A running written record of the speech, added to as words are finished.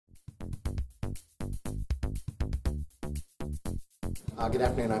Good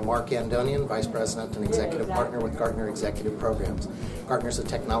afternoon. I'm Marc Andonian, Vice President and Executive Partner with Gartner Executive Programs. Gartner is a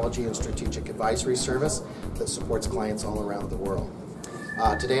technology and strategic advisory service that supports clients all around the world.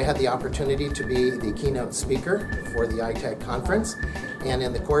 Today I had the opportunity to be the keynote speaker for the ITAG conference, and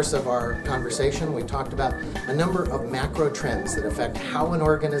in the course of our conversation we talked about a number of macro trends that affect how an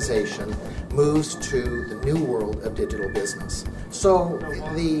organization moves to the new world of digital business. So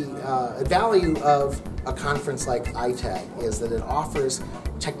the value of a conference like ITAG is that it offers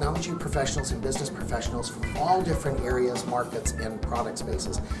technology professionals and business professionals from all different areas, markets, and product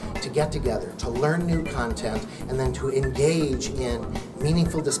spaces to get together, to learn new content, and then to engage in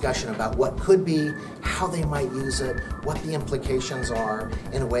meaningful discussion about what could be, how they might use it, what the implications are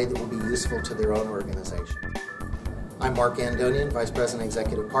in a way that will be useful to their own organization. I'm Marc Andonian, Vice President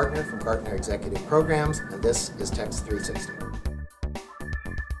Executive Partner from Gartner Executive Programs, and this is ITAG-Tech360.